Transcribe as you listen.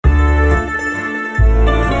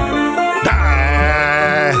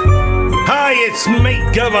let's meet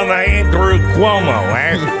Governor Andrew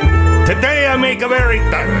Cuomo. Today I make a very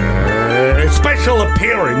special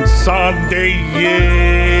appearance on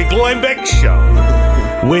the Glenn Beck Show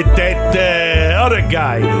with that other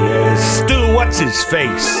guy, Stu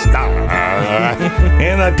What's-His-Face.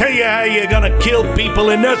 And I'll tell you how you're going to kill people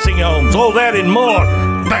in nursing homes. All that and more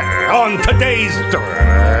on today's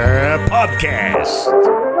podcast.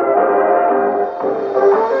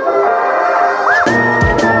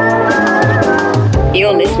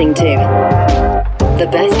 You're listening to the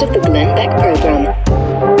best of the Glenn Beck program.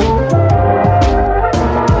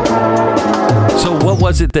 So what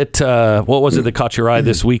was it that caught your eye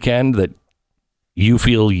this weekend that you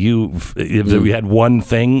feel if we had one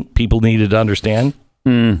thing people needed to understand?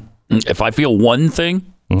 If I feel one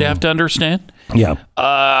thing they have to understand,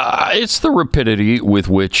 it's the rapidity with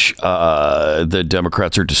which the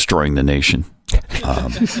Democrats are destroying the nation. I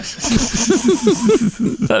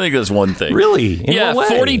think that's one thing. Really? In what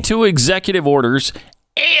way? 42 executive orders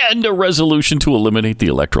and a resolution to eliminate the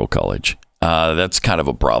Electoral College. That's kind of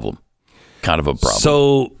a problem.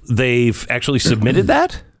 So they've actually submitted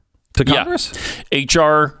that to Congress? Yeah.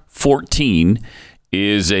 H.R. 14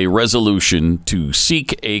 is a resolution to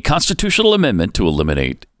seek a constitutional amendment to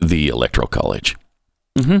eliminate the Electoral College.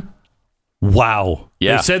 Mm-hmm. Wow.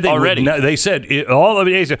 Yeah, they said already.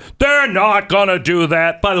 They're not going to do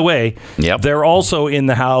that. By the way, they're also in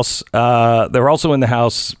the House.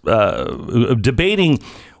 Debating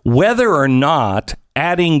whether or not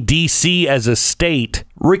adding D.C. as a state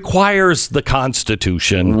requires the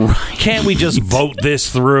Constitution. Right. Can't we just vote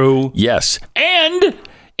this through? Yes. And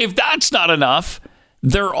if that's not enough,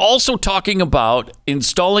 they're also talking about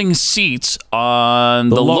installing seats on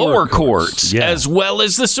the lower courts as well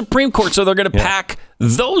as the Supreme Court. So they're going to pack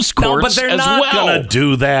those courts but they're not going to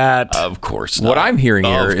do that. Of course not. What I'm hearing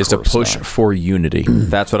here is a push for unity.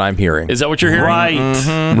 That's what I'm hearing. Is that what you're hearing? Right.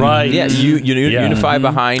 Mm-hmm. Right. Yeah, unify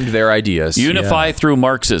behind their ideas. Unify through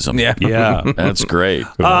Marxism. Yeah. That's great.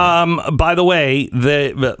 By the way,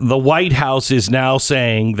 the White House is now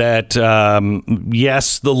saying that,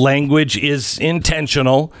 yes, the language is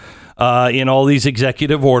intentional. In all these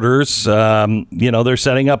executive orders, they're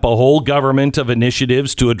setting up a whole government of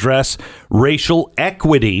initiatives to address racial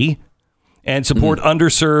equity and support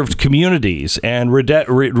underserved communities and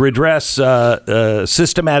redress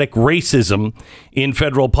systematic racism in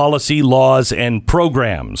federal policy, laws, and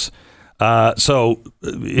programs. The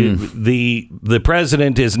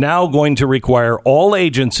president is now going to require all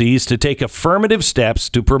agencies to take affirmative steps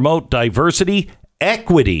to promote diversity,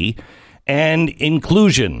 equity, and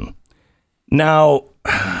inclusion. Now,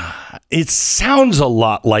 it sounds a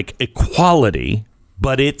lot like equality,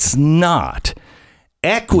 but it's not.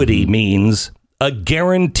 Equity means a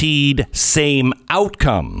guaranteed same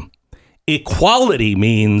outcome. Equality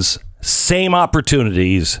means same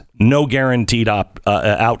opportunities, no guaranteed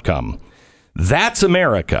outcome. That's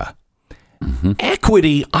America. Mm-hmm.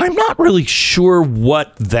 Equity, I'm not really sure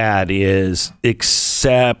what that is,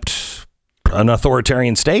 except an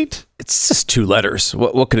authoritarian state? It's just two letters.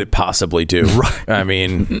 What could it possibly do? Right. I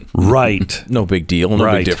mean, no big deal,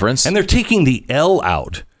 no big difference. And they're taking the L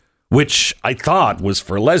out, which I thought was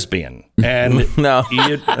for lesbian. And no,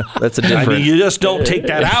 that's a different. I mean, you just don't take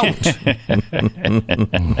that out.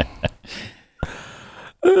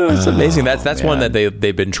 It's amazing. That's one that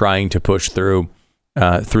they've been trying to push through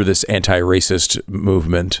this anti-racist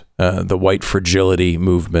movement, the white fragility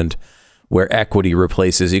movement, where equity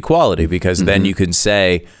replaces equality, because then you can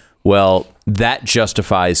say, well, that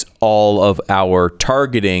justifies all of our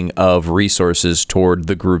targeting of resources toward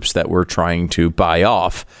the groups that we're trying to buy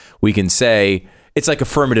off. We can say it's like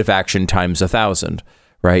affirmative action times 1,000,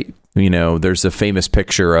 right? There's a famous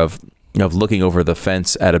picture of looking over the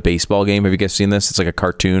fence at a baseball game. Have you guys seen this? It's like a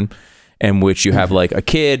cartoon in which you have like a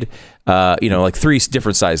kid, like three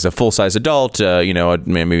different sizes, a full-size adult,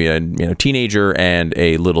 maybe a teenager and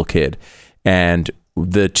a little kid. And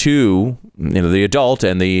the two, the adult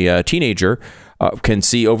and the teenager can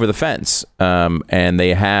see over the fence, and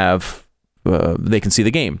they can see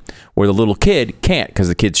the game, where the little kid can't because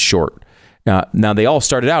the kid's short. Now they all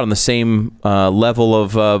started out on the same level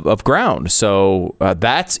of ground, so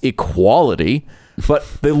that's equality. But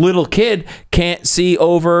the little kid can't see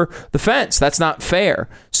over the fence. That's not fair.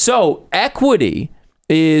 So equity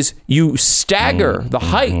is you stagger the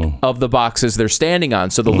height of the boxes they're standing on,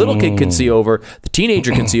 so the little kid can see over, the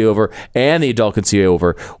teenager can see over, and the adult can see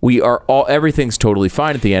over. Everything's totally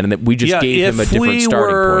fine at the end, and that we just gave him a different starting point. If we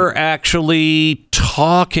were actually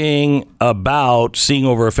talking about seeing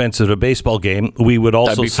over a fence at a baseball game, we would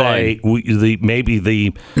also say maybe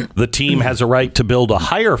the team has a right to build a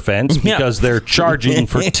higher fence because they're charging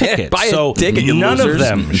for tickets. Buy a ticket, none of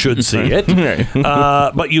them should see it.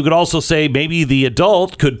 But you could also say maybe the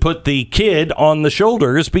adult could put the kid on the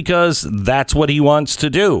shoulders because that's what he wants to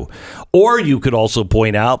do. Or you could also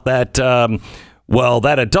point out that,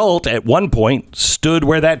 that adult at one point stood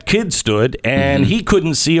where that kid stood and he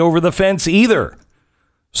couldn't see over the fence either.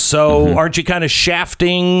 So aren't you kind of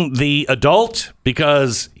shafting the adult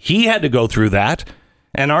because he had to go through that?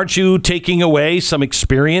 And aren't you taking away some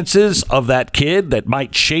experiences of that kid that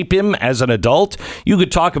might shape him as an adult? You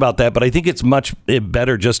could talk about that, but I think it's much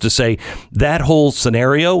better just to say that whole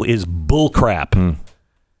scenario is bullcrap.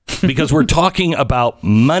 Because we're talking about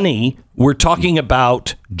money. We're talking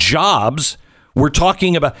about jobs. We're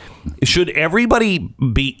talking about, should everybody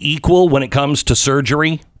be equal when it comes to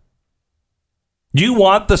surgery? Do you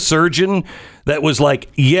want the surgeon that was like,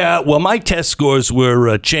 my test scores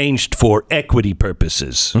were changed for equity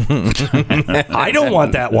purposes? I don't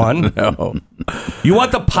want that one. No. You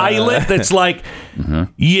want the pilot that's like,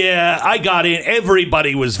 I got in.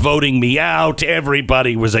 Everybody was voting me out.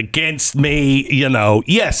 Everybody was against me.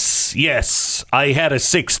 Yes, I had a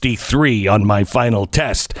 63 on my final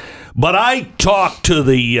test. But I talked to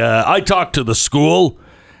the school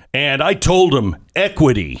and I told them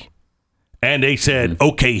equity. And they said,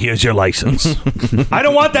 okay, here's your license. I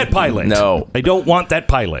don't want that pilot. No. I don't want that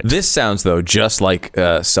pilot. This sounds, though, just like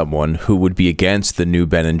someone who would be against the new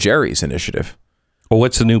Ben & Jerry's initiative. Well,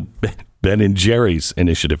 what's the new Ben & Jerry's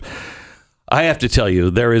initiative? I have to tell you,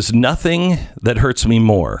 there is nothing that hurts me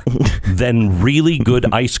more than really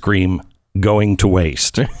good ice cream going to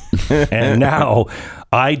waste. And now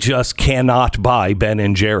I just cannot buy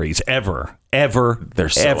Ben & Jerry's ever. They're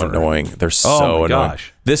so annoying. They're so annoying.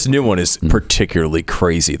 Gosh. This new one is particularly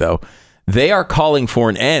crazy, though. They are calling for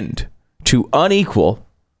an end to unequal,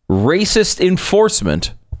 racist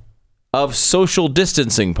enforcement of social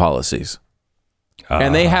distancing policies.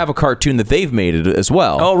 And they have a cartoon that they've made it as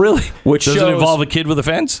well. Oh, really? Which Does it involve a kid with a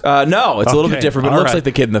fence? No, it's a little bit different, but it looks like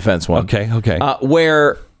the kid in the fence one. Okay.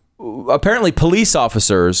 Where apparently police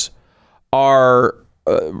officers are...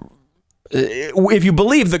 if you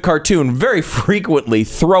believe the cartoon, very frequently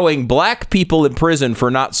throwing black people in prison for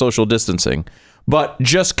not social distancing, but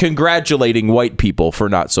just congratulating white people for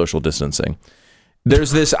not social distancing.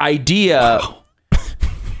 There's this idea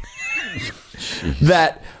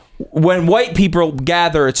that when white people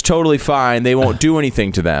gather, it's totally fine. They won't do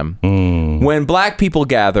anything to them. When black people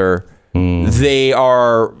gather, they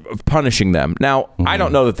are punishing them. Now, I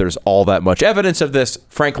don't know that there's all that much evidence of this.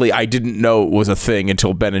 Frankly, I didn't know it was a thing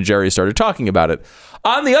until Ben & Jerry started talking about it.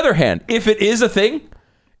 On the other hand, if it is a thing,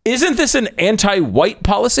 isn't this an anti-white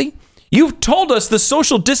policy? You've told us the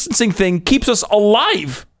social distancing thing keeps us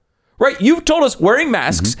alive, right? You've told us wearing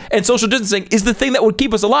masks and social distancing is the thing that would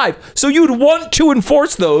keep us alive. So you'd want to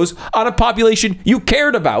enforce those on a population you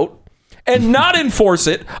cared about, and not enforce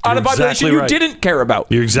it on a population you didn't care about.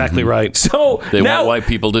 You're exactly right. So they want white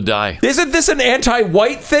people to die. Isn't this an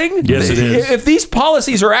anti-white thing? Yes, it is. If these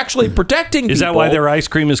policies are actually protecting people... Is that why their ice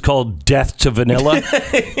cream is called Death to Vanilla?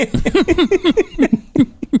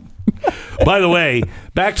 By the way,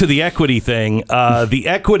 back to the equity thing. The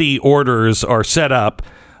equity orders are set up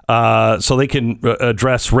so they can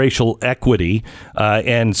address racial equity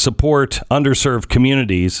and support underserved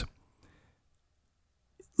communities.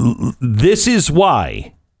 This is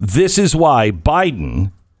why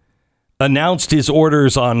Biden announced his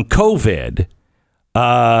orders on COVID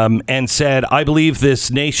and said, I believe this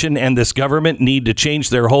nation and this government need to change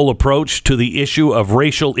their whole approach to the issue of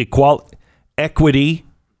racial equity.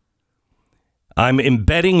 I'm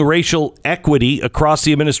embedding racial equity across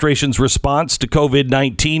the administration's response to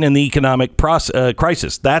COVID-19 and the economic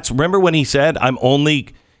crisis. Remember when he said,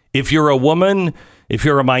 if you're a woman, if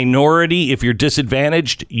you're a minority, if you're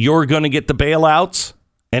disadvantaged, you're going to get the bailouts.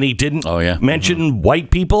 And he didn't mention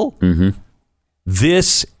white people.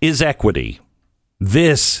 This is equity.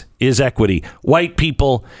 This is equity. White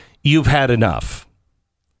people, you've had enough.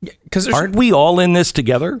 Aren't we all in this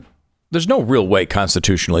together? There's no real way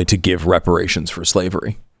constitutionally to give reparations for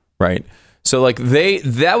slavery, right? So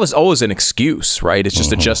that was always an excuse, right? It's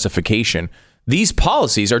just a justification. These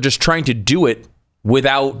policies are just trying to do it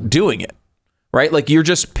without doing it. Right? Like you're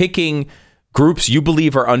just picking groups you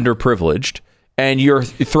believe are underprivileged And you're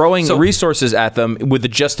throwing resources at them with the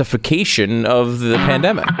justification of the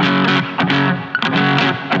pandemic.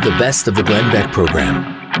 The best of the Glenn Beck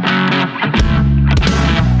program.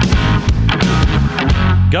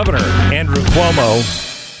 Governor Andrew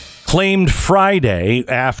Cuomo claimed Friday,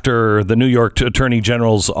 after the New York Attorney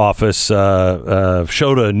General's office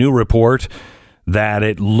showed a new report, that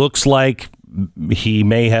it looks like he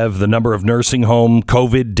may have the number of nursing home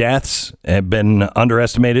COVID deaths have been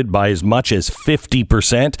underestimated by as much as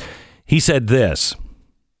 50%. He said this: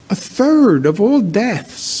 a third of all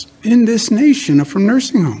deaths in this nation are from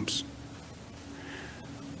nursing homes.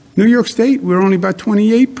 New York State, we're only about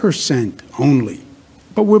 28% only,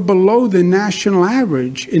 but we're below the national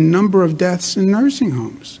average in number of deaths in nursing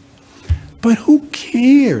homes. But who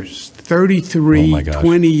cares? 33,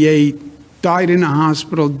 28, died in a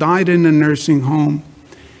hospital, died in a nursing home.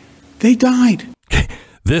 They died.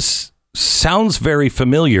 This sounds very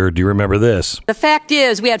familiar. Do you remember this? The fact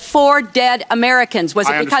is, we had 4 dead Americans. Was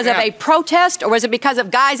it because of a protest, or was it because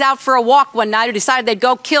of guys out for a walk one night who decided they'd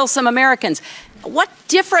go kill some Americans? What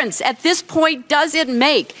difference at this point does it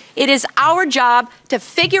make? It is our job to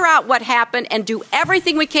figure out what happened and do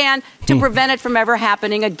everything we can to prevent it from ever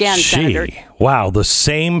happening again, Senator. Wow, the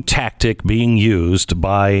same tactic being used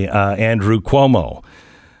by Andrew Cuomo.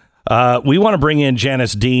 We want to bring in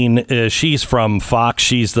Janice Dean. She's from Fox.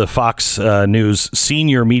 She's the Fox News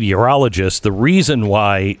senior meteorologist. The reason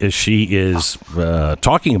why she is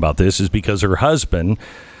talking about this is because her husband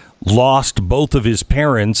lost both of his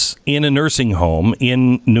parents in a nursing home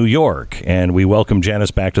in New York. And we welcome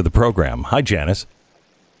Janice back to the program. Hi, Janice.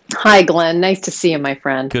 Hi, Glenn. Nice to see you, my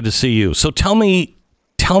friend. Good to see you. So tell me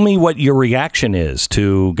what your reaction is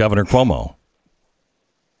to Governor Cuomo.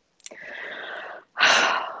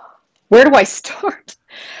 Where do I start?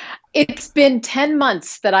 It's been 10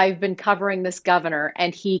 months that I've been covering this governor,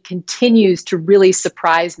 and he continues to really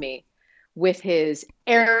surprise me with his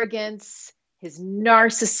arrogance, his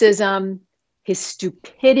narcissism, his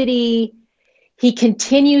stupidity. He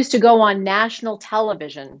continues to go on national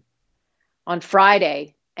television on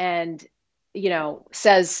Friday and,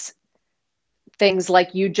 says things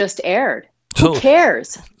like you just aired. Who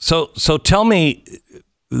cares? So tell me,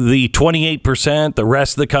 the 28%, the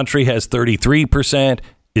rest of the country has 33%.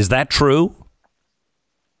 Is that true?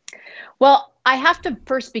 Well, I have to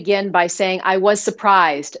first begin by saying I was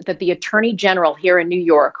surprised that the Attorney General here in New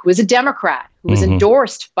York, who is a Democrat, who was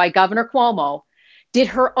endorsed by Governor Cuomo, did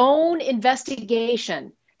her own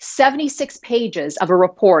investigation, 76 pages of a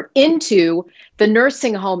report into the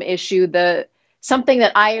nursing home issue, something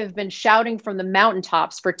that I have been shouting from the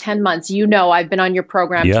mountaintops for 10 months. I've been on your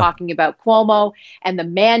program talking about Cuomo and the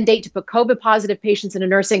mandate to put COVID positive patients into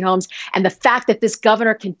nursing homes, and the fact that this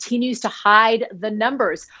governor continues to hide the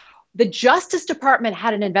numbers. The Justice Department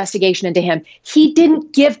had an investigation into him. He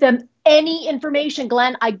didn't give them any information,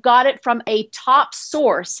 Glenn. I got it from a top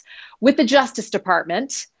source with the Justice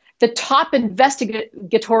Department, the top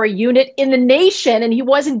investigatory unit in the nation, and he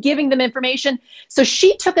wasn't giving them information. So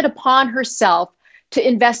she took it upon herself to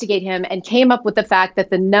investigate him and came up with the fact that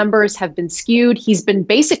the numbers have been skewed. He's been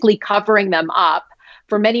basically covering them up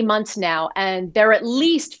for many months now, and they're at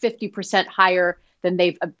least 50% higher than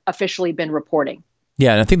they've officially been reporting.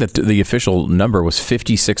 Yeah, and I think that the official number was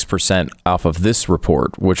 56% off of this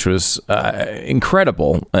report, which was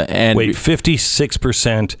incredible. And wait,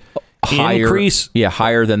 56% increase? Yeah,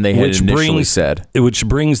 higher than they had initially said. Which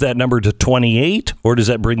brings that number to 28, or does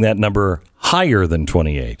that bring that number higher than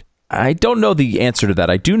 28? I don't know the answer to that.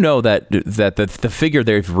 I do know that the figure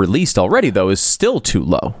they've released already, though, is still too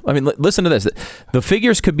low. I mean, listen to this. The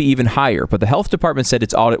figures could be even higher, but the health department said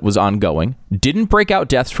its audit was ongoing, didn't break out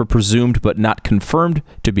deaths for presumed but not confirmed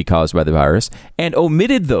to be caused by the virus, and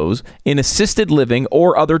omitted those in assisted living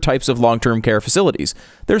or other types of long-term care facilities.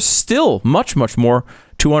 There's still much, much more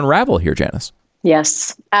to unravel here, Janice.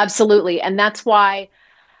 Yes, absolutely. And that's why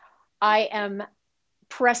I am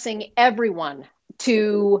pressing everyone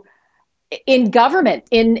in government,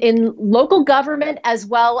 in local government, as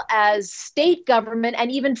well as state government and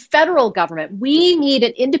even federal government. We need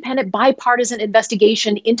an independent bipartisan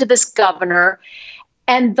investigation into this governor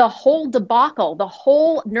and the whole debacle, the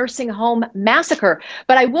whole nursing home massacre.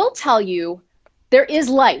 But I will tell you, there is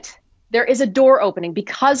light. There is a door opening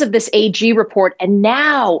because of this AG report. And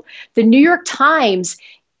now the New York Times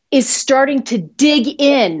is starting to dig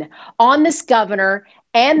in on this governor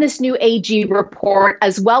and this new AG report,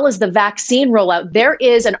 as well as the vaccine rollout. There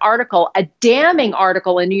is an article, a damning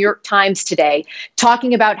article in New York Times today,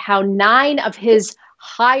 talking about how 9 of his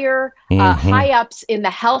high-ups in the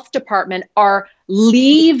health department are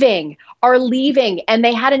leaving. And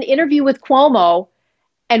they had an interview with Cuomo,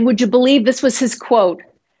 And would you believe this was his quote,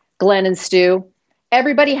 Glenn and Stu?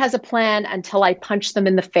 Everybody has a plan until I punch them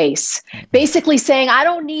in the face. Basically saying, I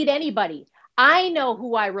don't need anybody. I know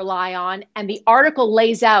who I rely on. And the article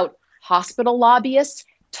lays out hospital lobbyists,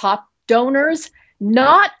 top donors,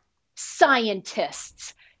 not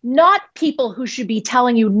scientists, not people who should be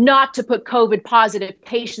telling you not to put COVID positive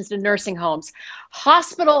patients in nursing homes.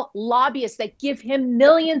 Hospital lobbyists that give him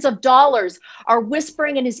millions of dollars are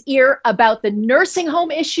whispering in his ear about the nursing home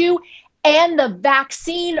issue and the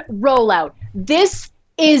vaccine rollout. This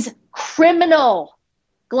is criminal,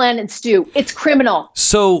 Glenn and Stu. It's criminal.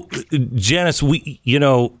 So, Janice,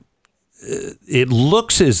 it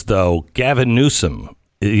looks as though Gavin Newsom,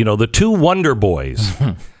 the two Wonder Boys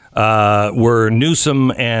were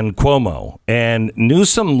Newsom and Cuomo. And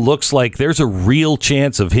Newsom looks like there's a real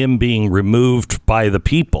chance of him being removed by the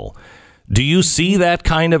people. Do you see that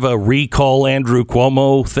kind of a recall Andrew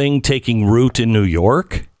Cuomo thing taking root in New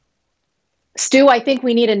York? Stu, I think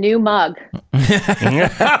we need a new mug.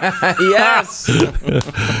 Yes.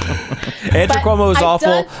 Andrew Cuomo is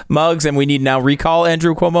awful. Mugs, and we need now recall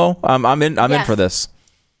Andrew Cuomo. I'm in for this.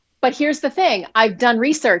 But here's the thing. I've done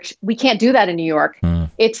research. We can't do that in New York.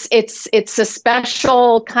 It's a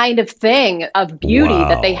special kind of thing of beauty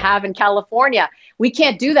that they have in California. We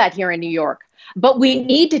can't do that here in New York. But we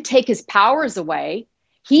need to take his powers away.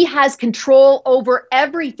 He has control over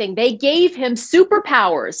everything. They gave him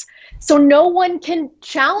superpowers, so no one can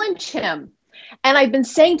challenge him. And I've been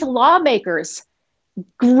saying to lawmakers,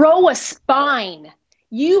 grow a spine.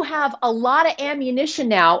 You have a lot of ammunition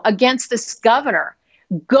now against this governor.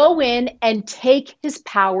 Go in and take his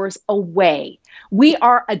powers away. We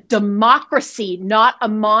are a democracy, not a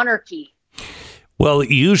monarchy. Well,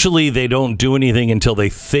 usually they don't do anything until they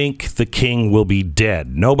think the king will be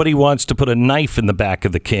dead. Nobody wants to put a knife in the back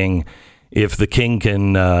of the king if the king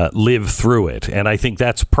can live through it. And I think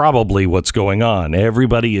that's probably what's going on.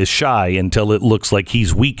 Everybody is shy until it looks like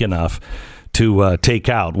he's weak enough to take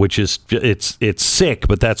out, which is it's sick,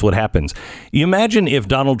 but that's what happens. You imagine if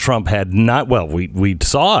Donald Trump had not, well, we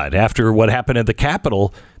saw it after what happened at the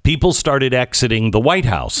Capitol. People started exiting the White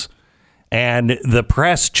House. And the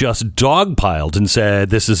press just dogpiled and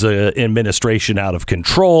said, this is an administration out of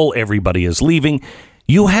control. Everybody is leaving.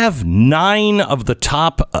 You have 9 of the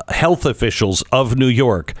top health officials of New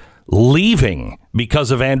York leaving because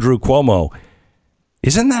of Andrew Cuomo.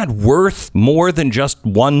 Isn't that worth more than just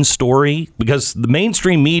one story? Because the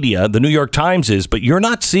mainstream media, the New York Times is, but you're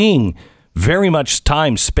not seeing very much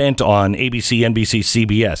time spent on ABC, NBC,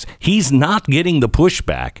 CBS. He's not getting the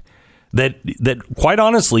pushback that quite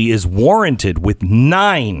honestly is warranted with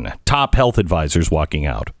 9 top health advisors walking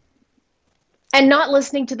out. And not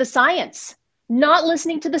listening to the science, not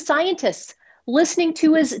listening to the scientists, listening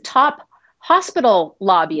to his top hospital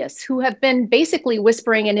lobbyists who have been basically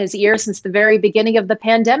whispering in his ear since the very beginning of the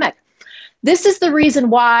pandemic. This is the reason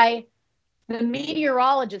why the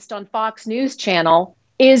meteorologist on Fox News Channel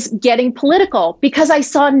is getting political, because I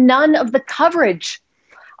saw none of the coverage.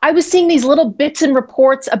 I was seeing these little bits and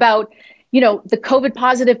reports about, the COVID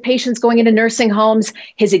positive patients going into nursing homes,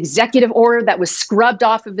 his executive order that was scrubbed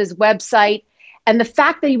off of his website, and the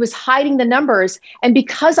fact that he was hiding the numbers. And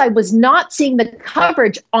because I was not seeing the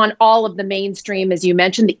coverage on all of the mainstream, as you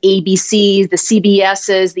mentioned, the ABCs, the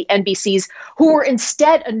CBSs, the NBCs, who were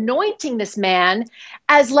instead anointing this man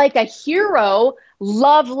as like a hero,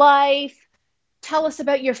 love life, tell us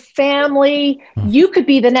about your family. You could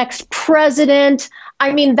be the next president.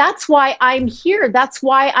 I mean, that's why I'm here. That's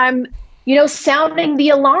why I'm, sounding the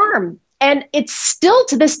alarm. And it's still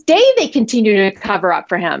to this day, they continue to cover up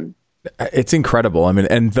for him. It's incredible. I mean,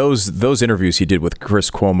 and those interviews he did with Chris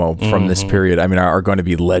Cuomo from this period, are going to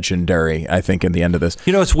be legendary, I think, in the end of this.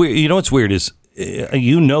 It's weird. What's weird is,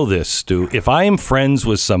 this, Stu, if I am friends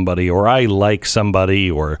with somebody or I like somebody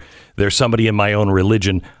or there's somebody in my own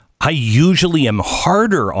religion, I usually am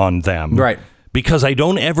harder on them. Right. Because I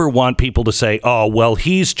don't ever want people to say, oh, well,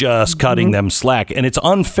 he's just cutting them slack. And it's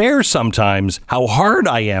unfair sometimes how hard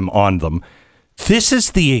I am on them. This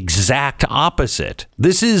is the exact opposite.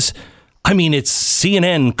 This is, it's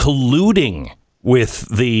CNN colluding with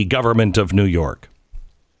the government of New York.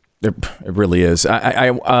 It really is.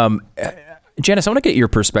 Janice, I want to get your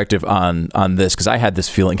perspective on this, because I had this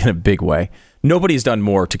feeling in a big way. Nobody's done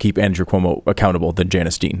more to keep Andrew Cuomo accountable than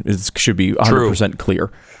Janice Dean. It should be 100%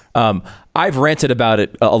 clear. I've ranted about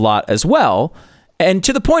it a lot as well. And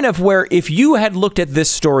to the point of where if you had looked at this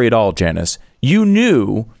story at all, Janice, you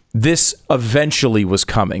knew this eventually was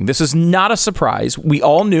coming. This is not a surprise. We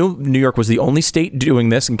all knew New York was the only state doing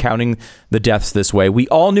this and counting the deaths this way. We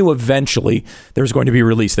all knew eventually there was going to be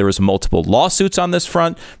released. There was multiple lawsuits on this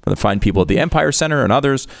front from the fine people at the Empire Center and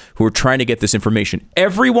others who were trying to get this information.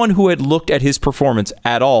 Everyone who had looked at his performance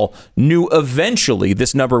at all knew eventually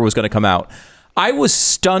this number was going to come out. I was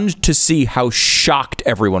stunned to see how shocked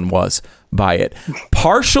everyone was by it.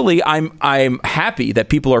 Partially, I'm happy that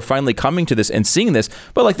people are finally coming to this and seeing this.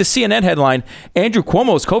 But like the CNN headline, Andrew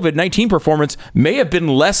Cuomo's COVID-19 performance may have been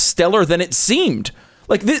less stellar than it seemed.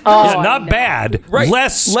 Like this, not bad, right?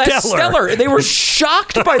 Less stellar. They were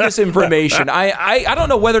shocked by this information. I don't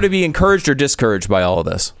know whether to be encouraged or discouraged by all of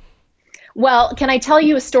this. Well, can I tell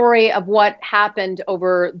you a story of what happened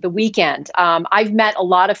over the weekend? I've met a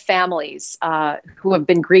lot of families who have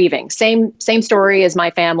been grieving. Same story as my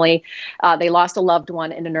family. They lost a loved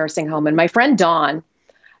one in a nursing home. And my friend Dawn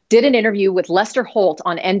did an interview with Lester Holt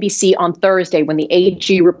on NBC on Thursday when the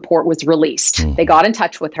AG report was released. They got in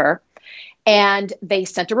touch with her. And they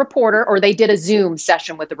sent a reporter, or they did a Zoom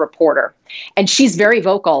session with the reporter. And she's very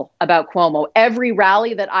vocal about Cuomo. Every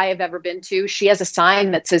rally that I have ever been to, she has a sign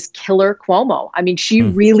that says Killer Cuomo. I mean, she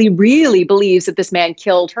really, really believes that this man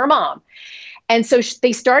killed her mom. And so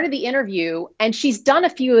they started the interview, and she's done a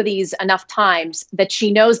few of these enough times that she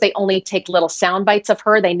knows they only take little sound bites of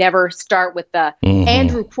her. They never start with the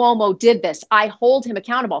Andrew Cuomo did this. I hold him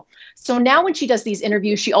accountable. So now when she does these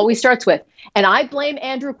interviews, she always starts with, and I blame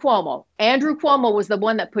Andrew Cuomo. Andrew Cuomo was the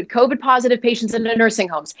one that put COVID positive patients into nursing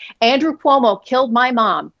homes. Andrew Cuomo killed my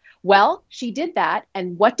mom. Well, she did that.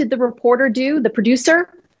 And what did the reporter do? The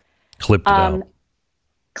producer? Clipped it out.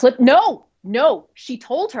 No. She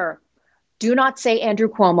told her, do not say Andrew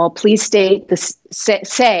Cuomo. Please say the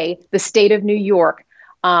state of New York.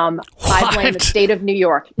 I blame the state of New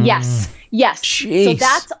York. Yes. Jeez.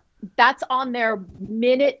 So that's on their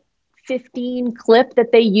minute 15 clip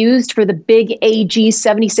that they used for the big AG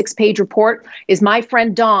 76-page report. Is my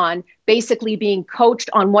friend Dawn basically being coached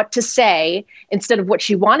on what to say instead of what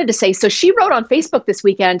she wanted to say. So she wrote on Facebook this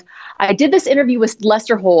weekend, I did this interview with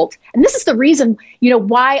Lester Holt, and this is the reason,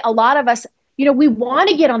 why a lot of us, we want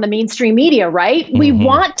to get on the mainstream media, right? We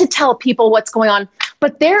want to tell people what's going on,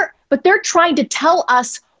 but they're trying to tell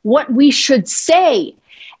us what we should say.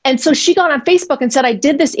 And so she got on Facebook and said, I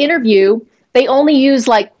did this interview. They only used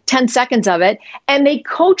like 10 seconds of it. And they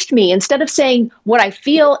coached me. Instead of saying what I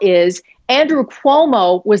feel is Andrew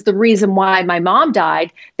Cuomo was the reason why my mom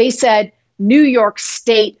died, they said New York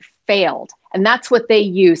State failed. And that's what they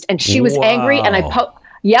used. And she was angry. And I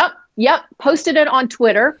posted it on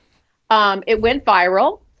Twitter. It went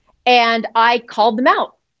viral, and I called them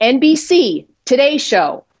out. NBC, Today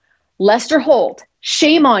Show, Lester Holt,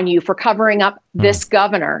 shame on you for covering up this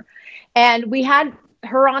governor. And we had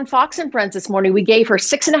her on Fox and Friends this morning. We gave her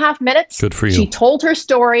 6.5 minutes. Good for you. She told her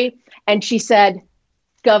story, and she said,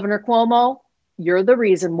 Governor Cuomo, you're the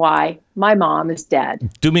reason why my mom is dead.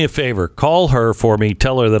 Do me a favor. Call her for me.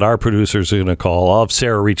 Tell her that our producer's going to call. I'll have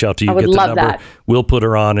Sarah reach out to you. I would get the love number. that. We'll put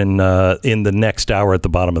her on in the next hour at the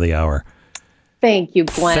bottom of the hour. Thank you,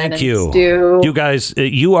 Glenn. Thank you. And Stu. You guys,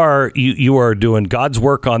 you are doing God's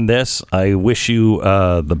work on this. I wish you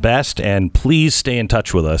the best, and please stay in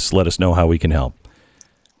touch with us. Let us know how we can help.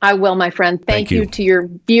 I will, my friend. Thank you to your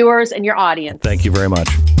viewers and your audience. Thank you very much.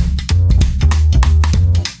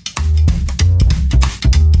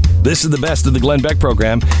 This is the best of the Glenn Beck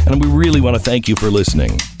program, and we really want to thank you for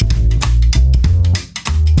listening.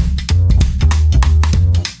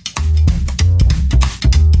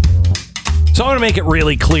 So I want to make it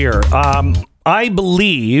really clear. I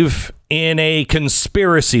believe in a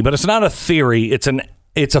conspiracy, but it's not a theory.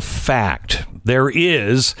 It's a fact. There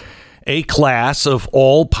is a class of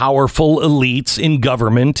all-powerful elites in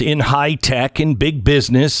government, in high tech, in big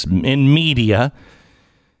business, in media.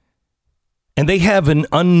 And they have an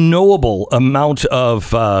unknowable amount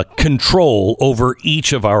of control over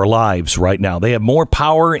each of our lives right now. They have more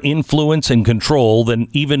power, influence, and control than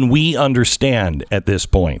even we understand at this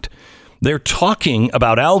point. They're talking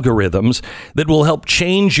about algorithms that will help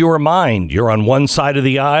change your mind. You're on one side of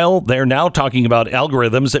the aisle. They're now talking about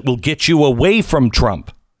algorithms that will get you away from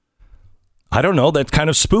Trump. I don't know. That's kind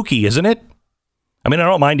of spooky, isn't it? I mean, I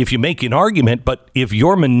don't mind if you make an argument, but if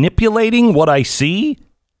you're manipulating what I see...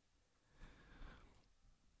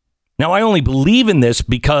 Now, I only believe in this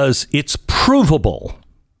because it's provable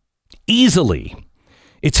easily.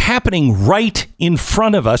 It's happening right in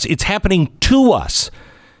front of us. It's happening to us.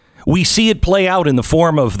 We see it play out in the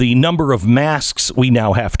form of the number of masks we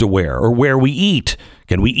now have to wear, or where we eat.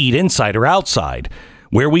 Can we eat inside or outside?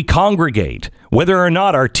 Where we congregate, whether or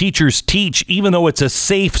not our teachers teach, even though it's a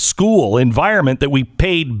safe school environment that we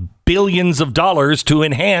paid billions of dollars to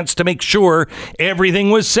enhance to make sure everything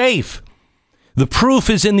was safe. The proof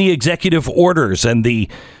is in the executive orders and the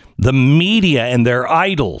media and their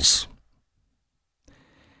idols.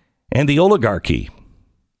 And the oligarchy,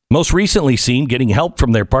 most recently seen getting help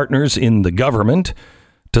from their partners in the government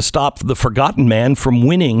to stop the forgotten man from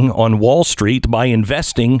winning on Wall Street by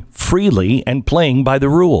investing freely and playing by the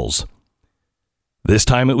rules. This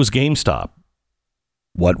time it was GameStop.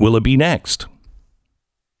 What will it be next?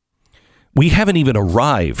 We haven't even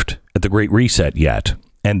arrived at the Great Reset yet,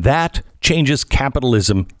 and that changes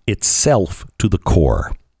capitalism itself to the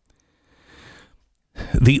core.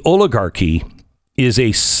 The oligarchy is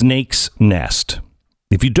a snake's nest.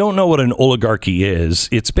 If you don't know what an oligarchy is,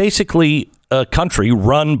 it's basically a country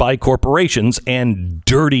run by corporations and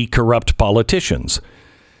dirty, corrupt politicians.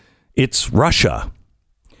 It's Russia.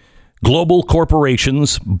 Global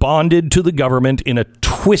corporations bonded to the government in a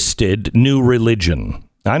twisted new religion.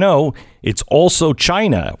 I know, it's also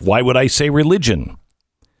China. Why would I say religion?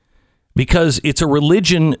 Because it's a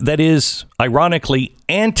religion that is, ironically,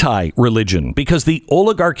 anti-religion. Because the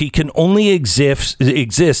oligarchy can only exist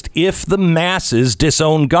if the masses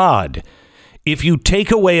disown God. If you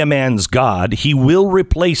take away a man's God, he will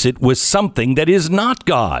replace it with something that is not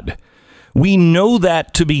God. We know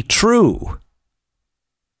that to be true.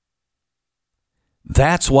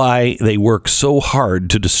 That's why they work so hard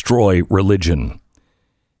to destroy religion.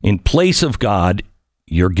 In place of God,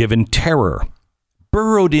 you're given terror,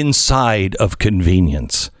 burrowed inside of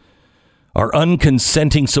convenience. Our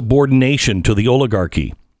unconsenting subordination to the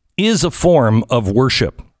oligarchy is a form of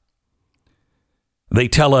worship. They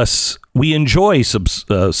tell us we enjoy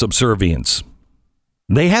subservience.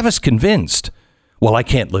 They have us convinced. Well, I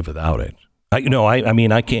can't live without it. I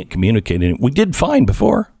can't communicate it. We did fine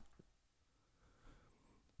before.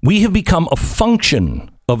 We have become a function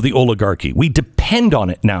of the oligarchy. We depend on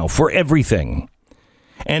it now for everything.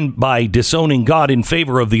 And by disowning God in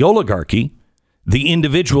favor of the oligarchy, the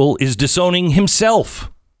individual is disowning himself.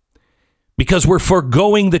 Because we're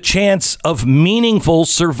foregoing the chance of meaningful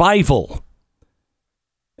survival.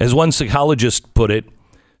 As one psychologist put it,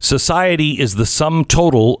 society is the sum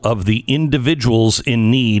total of the individuals in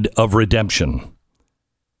need of redemption.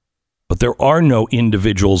 But there are no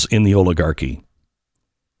individuals in the oligarchy.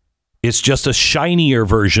 It's just a shinier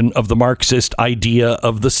version of the Marxist idea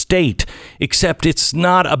of the state, except it's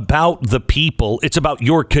not about the people. It's about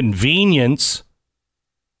your convenience.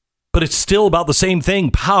 But it's still about the same thing,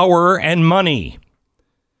 power and money.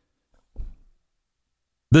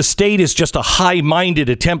 The state is just a high-minded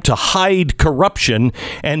attempt to hide corruption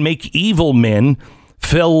and make evil men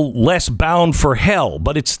feel less bound for hell.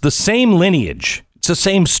 But it's the same lineage. It's the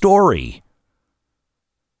same story.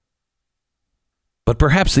 But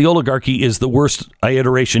perhaps the oligarchy is the worst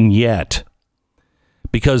iteration yet.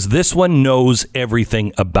 Because this one knows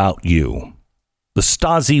everything about you. The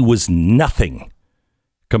Stasi was nothing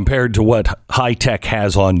compared to what high tech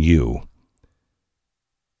has on you.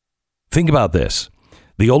 Think about this.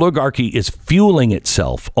 The oligarchy is fueling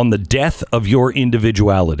itself on the death of your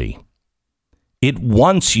individuality. It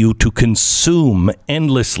wants you to consume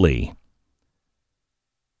endlessly.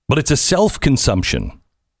 But it's a self-consumption.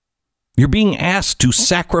 You're being asked to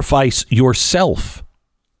sacrifice yourself.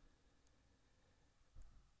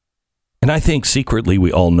 And I think secretly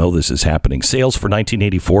we all know this is happening. Sales for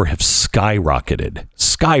 1984 have skyrocketed.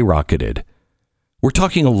 Skyrocketed. We're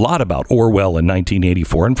talking a lot about Orwell in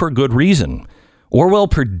 1984, and for a good reason. Orwell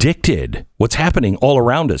predicted what's happening all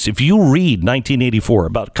around us. If you read 1984,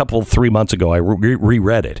 about 3 months ago, I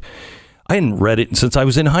reread it. I hadn't read it since I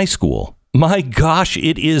was in high school. My gosh,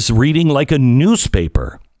 it is reading like a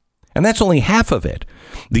newspaper. And that's only half of it.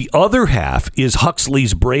 The other half is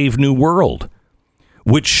Huxley's Brave New World,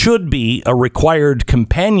 which should be a required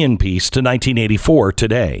companion piece to 1984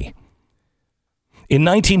 today. In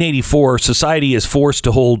 1984, society is forced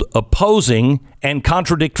to hold opposing and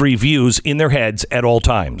contradictory views in their heads at all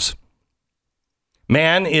times.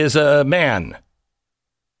 Man is a man,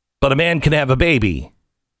 but a man can have a baby.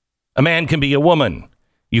 A man can be a woman.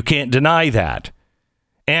 You can't deny that.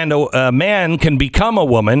 And a man can become a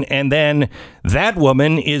woman, and then that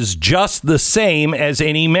woman is just the same as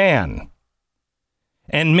any man.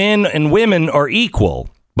 And men and women are equal,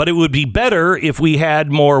 but it would be better if we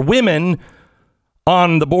had more women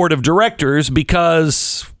on the board of directors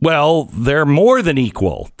because, well, they're more than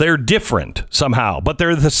equal. They're different somehow, but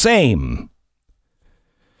they're the same.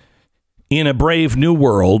 In a brave new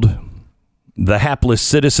world, the hapless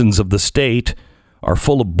citizens of the state are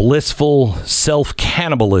full of blissful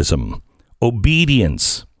self-cannibalism,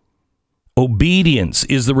 obedience Obedience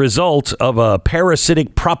is the result of a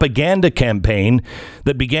parasitic propaganda campaign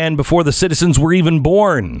that began before the citizens were even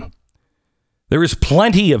born. There is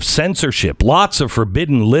plenty of censorship, lots of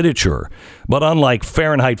forbidden literature, but unlike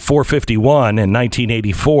Fahrenheit 451 in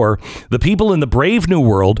 1984, the people in the Brave New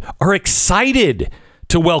World are excited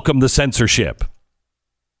to welcome the censorship.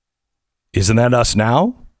 Isn't that us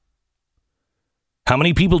now? How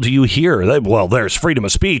many people do you hear? Well, there's freedom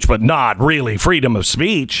of speech, but not really freedom of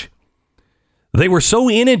speech. They were so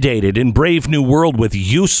inundated in Brave New World with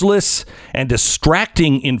useless and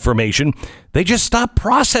distracting information, they just stopped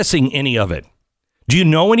processing any of it. Do you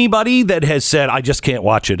know anybody that has said, I just can't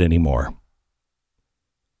watch it anymore?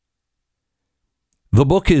 The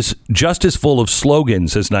book is just as full of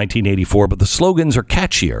slogans as 1984, but the slogans are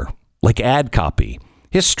catchier, like ad copy.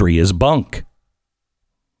 History is bunk.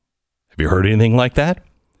 Have you heard anything like that?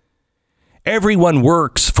 Everyone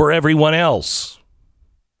works for everyone else.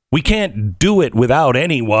 We can't do it without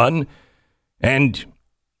anyone, and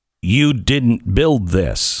you didn't build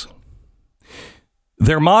this.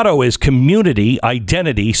 Their motto is community,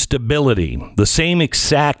 identity, stability. The same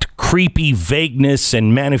exact creepy vagueness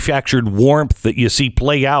and manufactured warmth that you see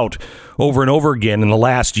play out over and over again in the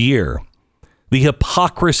last year. The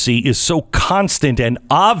hypocrisy is so constant and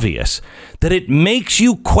obvious that it makes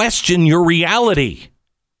you question your reality.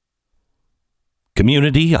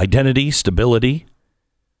 Community, identity, stability.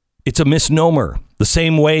 It's a misnomer, the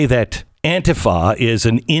same way that Antifa is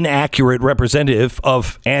an inaccurate representative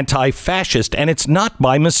of anti-fascist, and it's not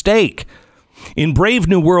by mistake. In Brave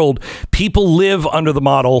New World, people live under the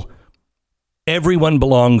model, everyone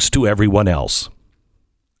belongs to everyone else.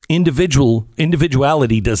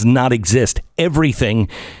 Individuality does not exist. Everything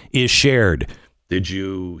is shared. Did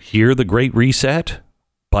you hear the Great Reset?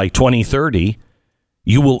 By 2030,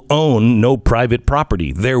 you will own no private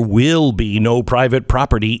property. There will be no private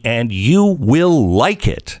property, and you will like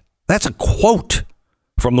it. That's a quote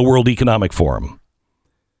from the World Economic Forum.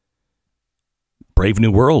 Brave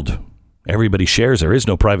New World. Everybody shares. There is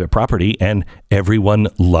no private property, and everyone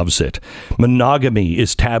loves it. Monogamy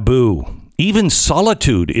is taboo. Even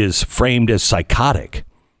solitude is framed as psychotic.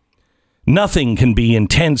 Nothing can be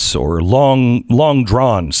intense or long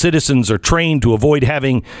drawn. Citizens are trained to avoid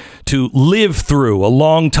having to live through a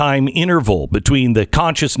long time interval between the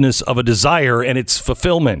consciousness of a desire and its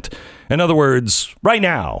fulfillment. In other words, right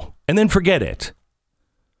now, and then forget it.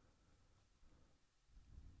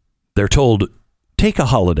 They're told, take a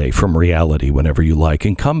holiday from reality whenever you like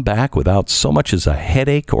and come back without so much as a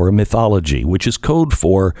headache or a mythology, which is code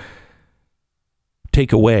for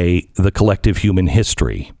take away the collective human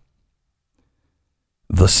history.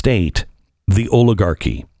 The state, the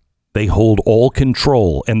oligarchy, they hold all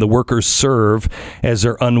control, and the workers serve as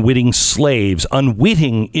their unwitting slaves.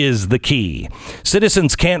 Unwitting is the key.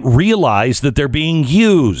 Citizens can't realize that they're being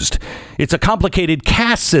used. It's a complicated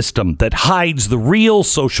caste system that hides the real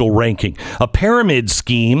social ranking, a pyramid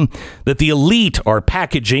scheme that the elite are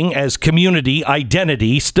packaging as community,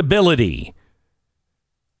 identity, stability.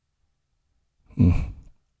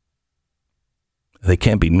 They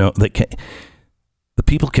can't be the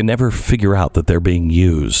people can never figure out that they're being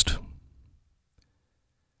used.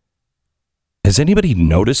 Has anybody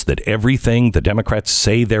noticed that everything the Democrats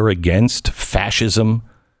say they're against, fascism,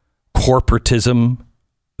 corporatism,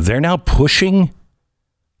 they're now pushing?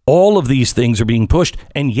 All of these things are being pushed,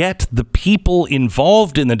 and yet the people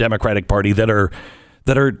involved in the Democratic Party that are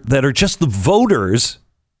just the voters,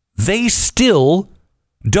 they still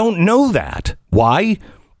don't know that. Why?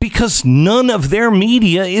 Because none of their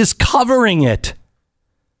media is covering it.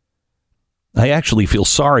 I actually feel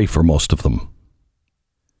sorry for most of them.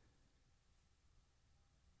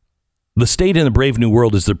 The state in the Brave New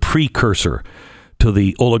World is the precursor to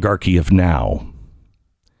the oligarchy of now.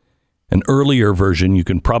 An earlier version you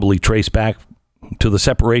can probably trace back to the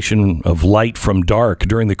separation of light from dark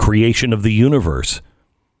during the creation of the universe.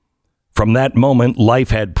 From that moment, life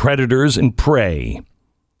had predators and prey.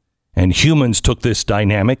 And humans took this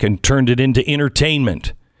dynamic and turned it into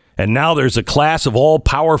entertainment. And now there's a class of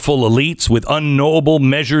all-powerful elites with unknowable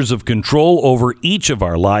measures of control over each of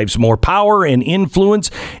our lives, more power and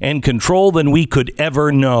influence and control than we could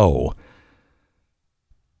ever know.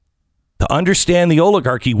 To understand the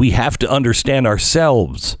oligarchy, we have to understand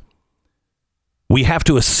ourselves. We have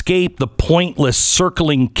to escape the pointless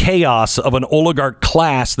circling chaos of an oligarch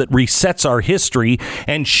class that resets our history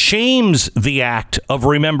and shames the act of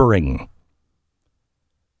remembering.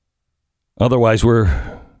 Otherwise,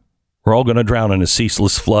 we're all going to drown in a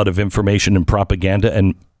ceaseless flood of information and propaganda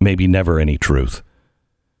and maybe never any truth.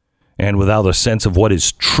 And without a sense of what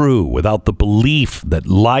is true, without the belief that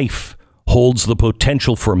life holds the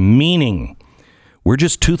potential for meaning. We're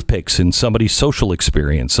just toothpicks in somebody's social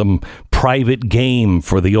experience, some private game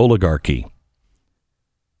for the oligarchy.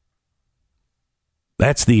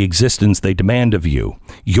 That's the existence they demand of you.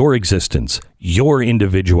 Your existence, your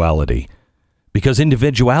individuality. Because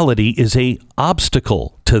individuality is an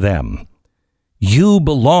obstacle to them. You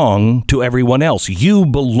belong to everyone else. You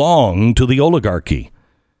belong to the oligarchy.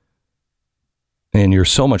 And you're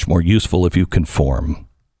so much more useful if you conform.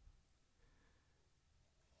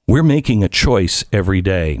 We're making a choice every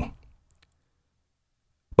day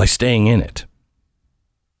by staying in it.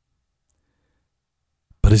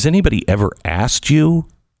 But has anybody ever asked you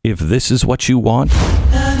if this is what you want?